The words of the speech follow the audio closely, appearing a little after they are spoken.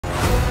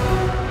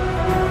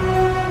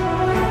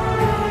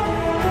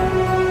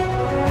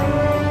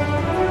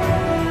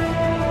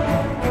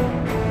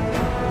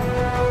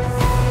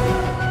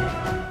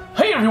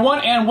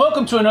and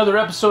welcome to another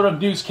episode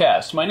of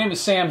Newscast. My name is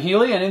Sam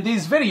Healey, and in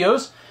these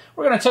videos,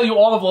 we're going to tell you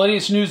all of the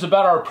latest news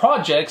about our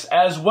projects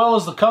as well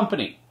as the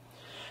company.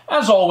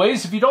 As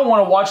always, if you don't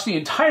want to watch the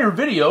entire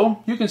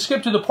video, you can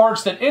skip to the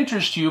parts that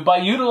interest you by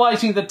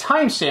utilizing the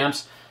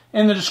timestamps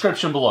in the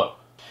description below.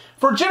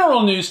 For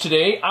general news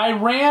today, I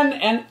ran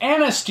an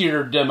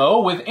Anastyr demo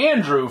with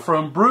Andrew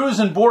from Brews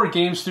and Board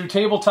Games through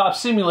Tabletop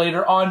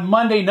Simulator on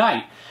Monday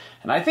night,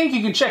 and I think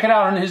you can check it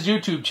out on his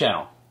YouTube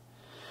channel.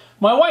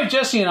 My wife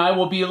Jessie and I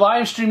will be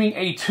live streaming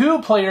a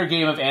 2-player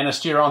game of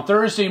Anastyr on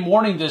Thursday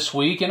morning this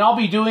week, and I'll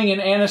be doing an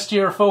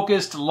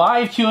Anastyr-focused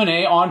live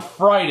Q&A on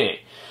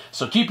Friday.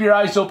 So keep your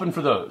eyes open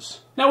for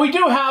those. Now we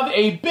do have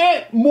a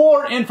bit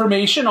more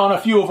information on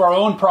a few of our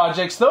own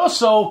projects though,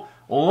 so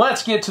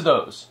let's get to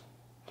those.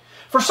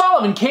 For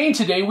Solomon Kane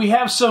today, we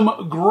have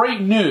some great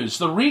news.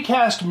 The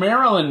recast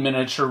Maryland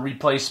miniature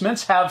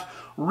replacements have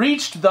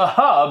reached the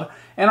hub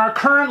and are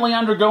currently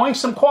undergoing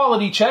some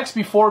quality checks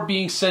before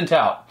being sent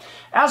out.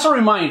 As a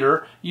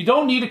reminder, you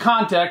don't need to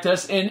contact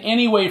us in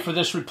any way for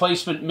this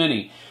replacement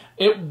mini.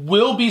 It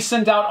will be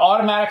sent out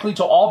automatically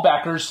to all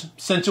backers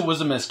since it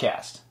was a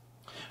miscast.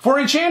 For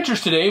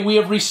Enchanters today, we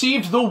have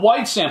received the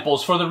white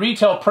samples for the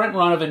retail print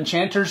run of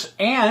Enchanters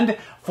and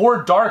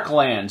for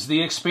Darklands,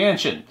 the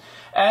expansion.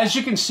 As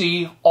you can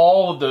see,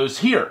 all of those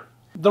here.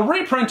 The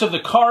reprint of the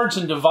cards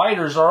and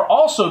dividers are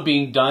also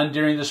being done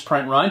during this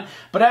print run,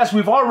 but as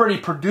we've already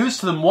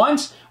produced them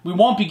once, we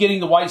won't be getting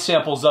the white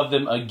samples of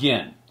them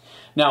again.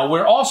 Now,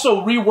 we're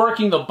also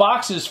reworking the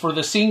boxes for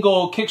the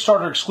single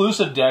Kickstarter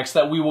exclusive decks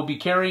that we will be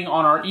carrying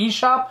on our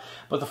eShop,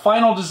 but the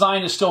final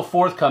design is still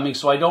forthcoming,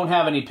 so I don't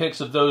have any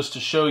pics of those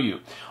to show you.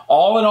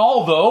 All in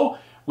all, though,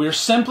 we're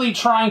simply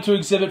trying to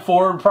exhibit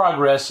forward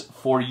progress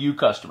for you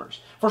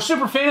customers. For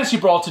Super Fantasy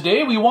Brawl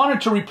today, we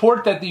wanted to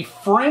report that the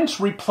French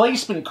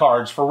replacement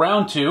cards for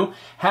Round 2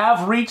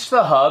 have reached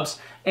the hubs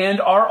and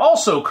are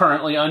also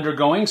currently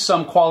undergoing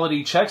some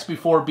quality checks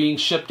before being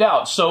shipped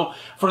out. So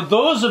for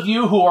those of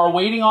you who are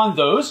waiting on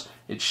those,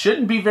 it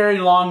shouldn't be very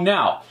long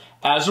now.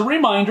 As a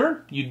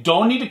reminder, you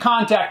don't need to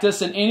contact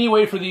us in any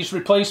way for these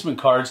replacement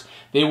cards.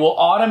 They will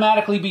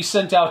automatically be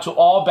sent out to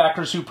all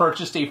backers who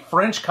purchased a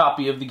French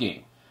copy of the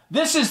game.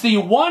 This is the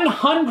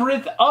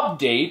 100th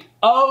update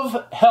of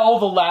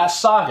The Last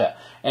Saga,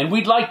 and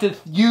we'd like to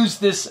use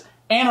this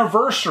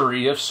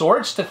anniversary of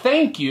sorts to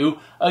thank you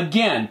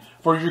again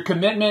for your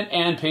commitment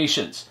and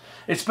patience.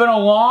 It's been a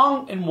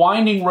long and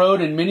winding road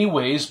in many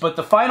ways, but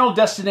the final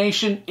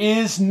destination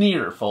is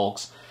near,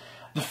 folks.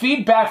 The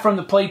feedback from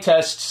the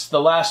playtests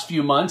the last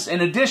few months,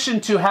 in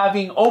addition to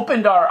having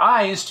opened our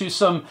eyes to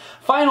some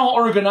final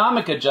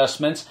ergonomic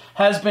adjustments,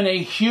 has been a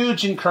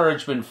huge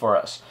encouragement for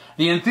us.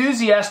 The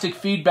enthusiastic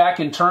feedback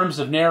in terms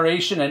of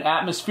narration and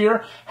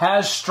atmosphere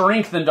has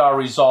strengthened our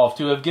resolve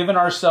to have given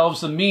ourselves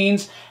the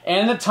means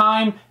and the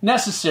time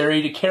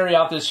necessary to carry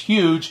out this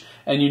huge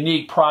and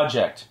unique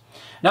project.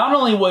 Not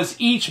only was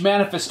each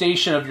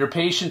manifestation of your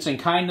patience and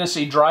kindness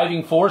a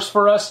driving force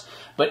for us,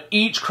 but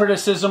each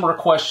criticism or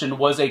question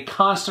was a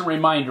constant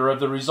reminder of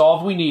the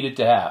resolve we needed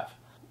to have.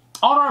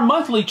 On our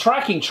monthly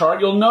tracking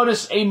chart, you'll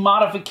notice a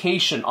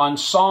modification on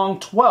Song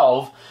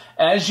 12.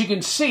 As you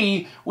can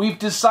see, we've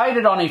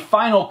decided on a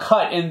final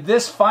cut in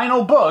this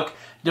final book,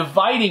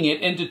 dividing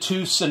it into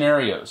 2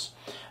 scenarios.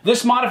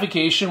 This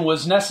modification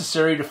was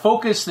necessary to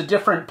focus the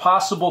different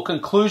possible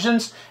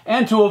conclusions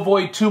and to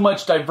avoid too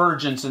much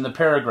divergence in the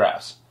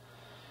paragraphs.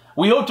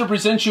 We hope to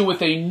present you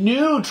with a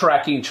new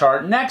tracking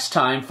chart next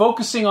time,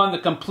 focusing on the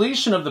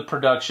completion of the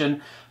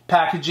production,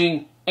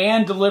 packaging,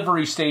 and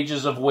delivery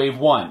stages of Wave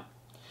 1.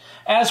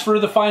 As for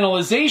the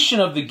finalization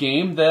of the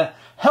game, the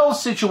health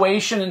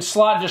situation and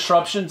slot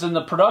disruptions in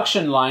the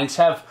production lines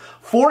have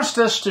forced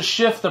us to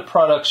shift the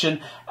production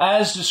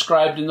as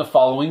described in the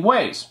following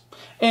ways.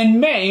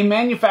 In May,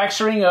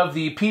 manufacturing of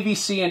the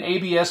PVC and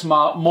ABS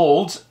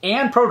molds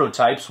and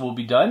prototypes will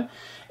be done.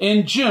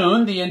 In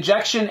June, the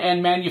injection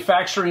and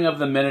manufacturing of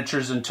the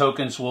miniatures and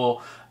tokens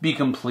will be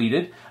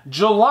completed.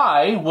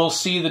 July will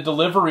see the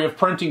delivery of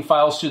printing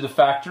files to the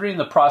factory and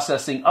the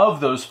processing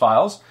of those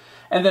files.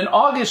 And then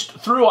August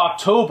through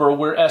October,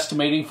 we're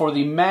estimating for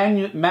the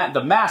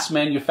mass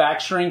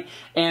manufacturing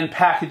and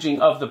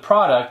packaging of the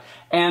product.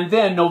 And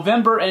then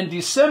November and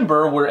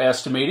December, we're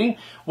estimating,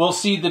 we'll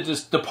see the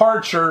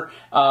departure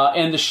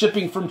and the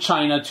shipping from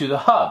China to the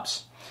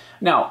hubs.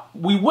 Now,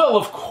 we will,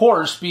 of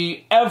course,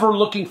 be ever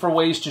looking for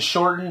ways to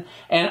shorten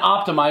and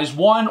optimize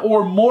one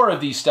or more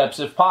of these steps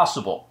if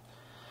possible.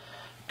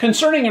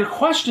 Concerning your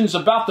questions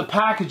about the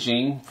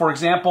packaging, for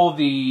example,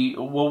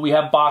 will we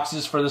have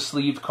boxes for the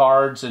sleeved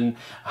cards and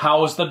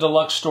how is the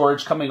deluxe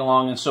storage coming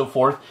along and so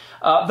forth,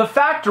 the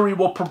factory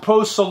will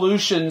propose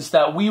solutions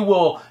that we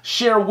will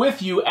share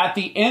with you at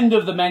the end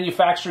of the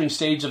manufacturing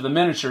stage of the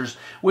miniatures,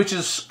 which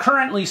is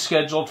currently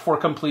scheduled for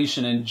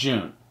completion in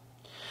June.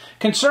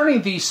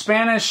 Concerning the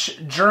Spanish,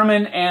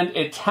 German, and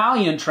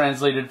Italian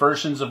translated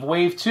versions of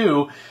Wave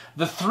 2,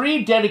 the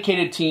 3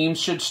 dedicated teams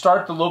should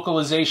start the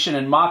localization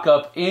and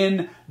mock-up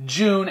in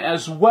June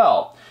as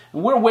well.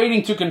 We're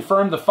waiting to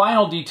confirm the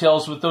final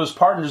details with those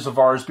partners of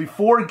ours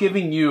before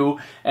giving you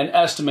an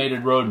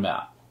estimated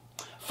roadmap.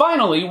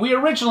 Finally, we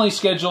originally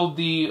scheduled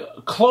the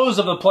close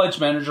of the Pledge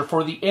Manager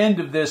for the end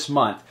of this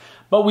month,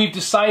 but we've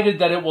decided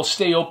that it will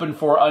stay open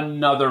for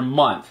another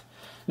month.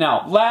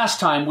 Now, last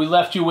time we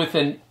left you with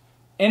an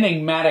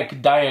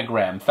enigmatic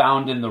diagram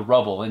found in the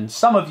rubble, and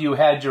some of you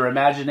had your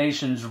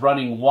imaginations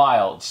running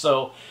wild,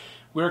 so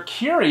we're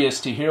curious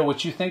to hear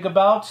what you think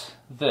about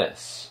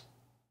this.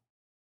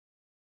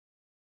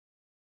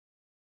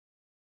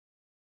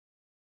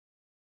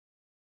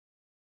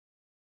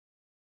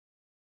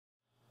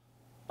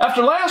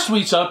 After last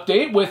week's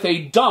update with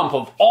a dump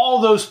of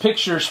all those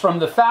pictures from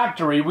the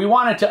factory, we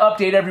wanted to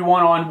update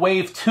everyone on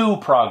Wave 2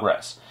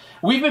 progress.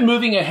 We've been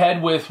moving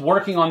ahead with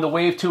working on the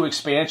Wave 2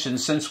 expansion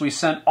since we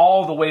sent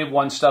all the Wave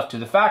 1 stuff to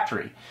the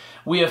factory.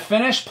 We have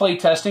finished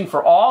playtesting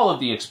for all of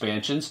the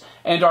expansions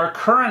and are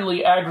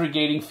currently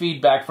aggregating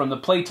feedback from the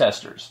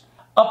playtesters.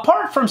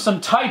 Apart from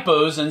some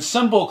typos and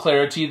symbol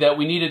clarity that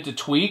we needed to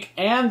tweak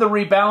and the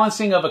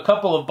rebalancing of a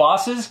couple of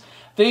bosses,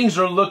 things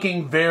are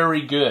looking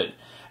very good.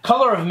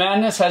 Color of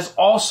Madness has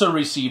also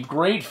received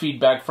great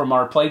feedback from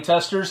our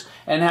playtesters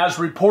and has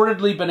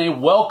reportedly been a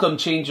welcome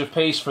change of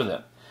pace for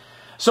them.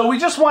 So we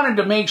just wanted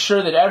to make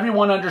sure that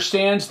everyone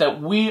understands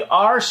that we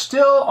are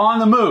still on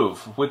the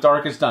move with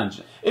Darkest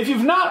Dungeon. If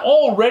you've not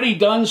already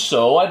done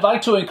so, I'd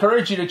like to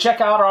encourage you to check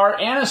out our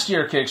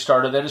Anastyr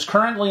Kickstarter that is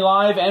currently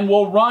live and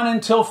will run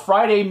until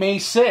Friday, May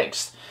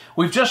 6th.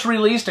 We've just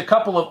released a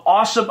couple of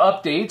awesome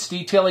updates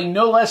detailing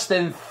no less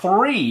than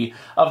 3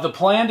 of the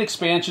planned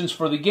expansions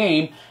for the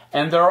game,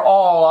 and they're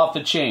all off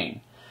the chain.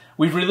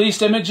 We've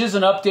released images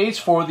and updates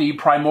for the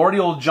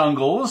Primordial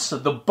Jungles,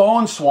 the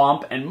Bone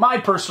Swamp, and my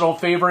personal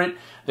favorite,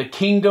 the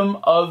Kingdom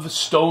of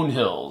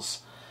Stonehills.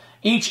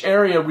 Each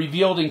area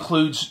revealed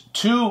includes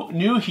 2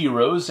 new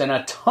heroes and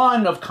a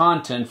ton of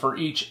content for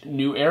each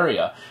new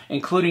area,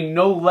 including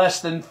no less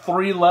than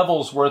 3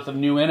 levels worth of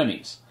new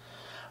enemies.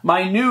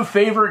 My new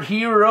favorite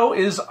hero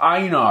is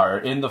Einar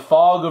in the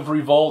Fog of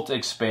Revolt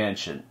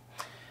expansion.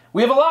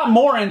 We have a lot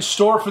more in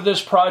store for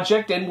this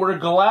project, and we're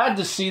glad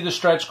to see the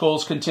stretch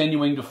goals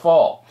continuing to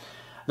fall.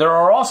 There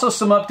are also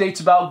some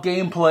updates about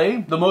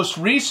gameplay, the most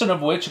recent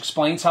of which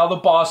explains how the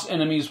boss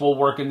enemies will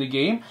work in the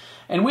game,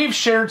 and we've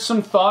shared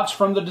some thoughts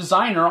from the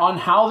designer on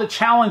how the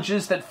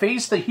challenges that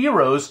face the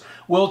heroes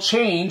will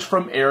change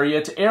from area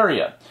to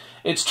area.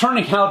 It's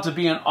turning out to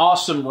be an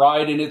awesome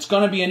ride, and it's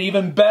going to be an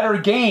even better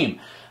game,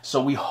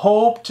 so we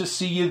hope to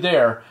see you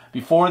there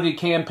before the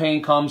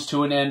campaign comes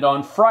to an end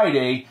on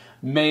Friday,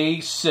 May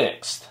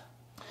 6th.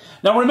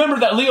 Now remember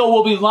that Leo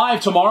will be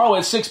live tomorrow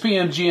at 6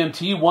 p.m.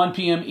 GMT, 1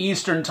 p.m.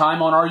 Eastern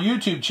Time on our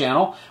YouTube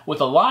channel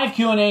with a live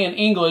Q&A in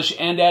English,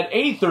 and at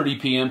 8:30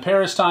 p.m.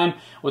 Paris time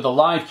with a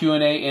live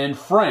Q&A in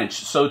French.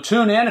 So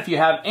tune in if you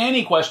have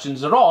any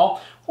questions at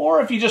all, or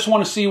if you just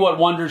want to see what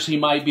wonders he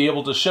might be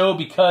able to show,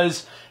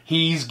 because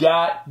he's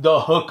got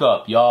the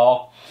hookup,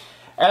 y'all.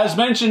 As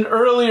mentioned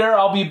earlier,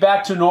 I'll be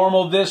back to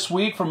normal this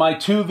week for my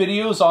 2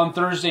 videos on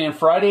Thursday and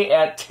Friday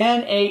at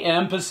 10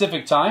 a.m.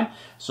 Pacific time,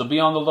 so be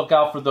on the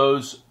lookout for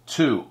those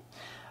too.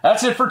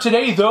 That's it for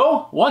today,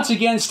 though. Once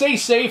again, stay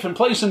safe and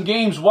play some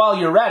games while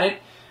you're at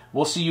it.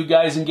 We'll see you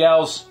guys and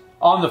gals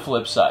on the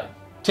flip side.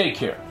 Take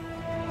care.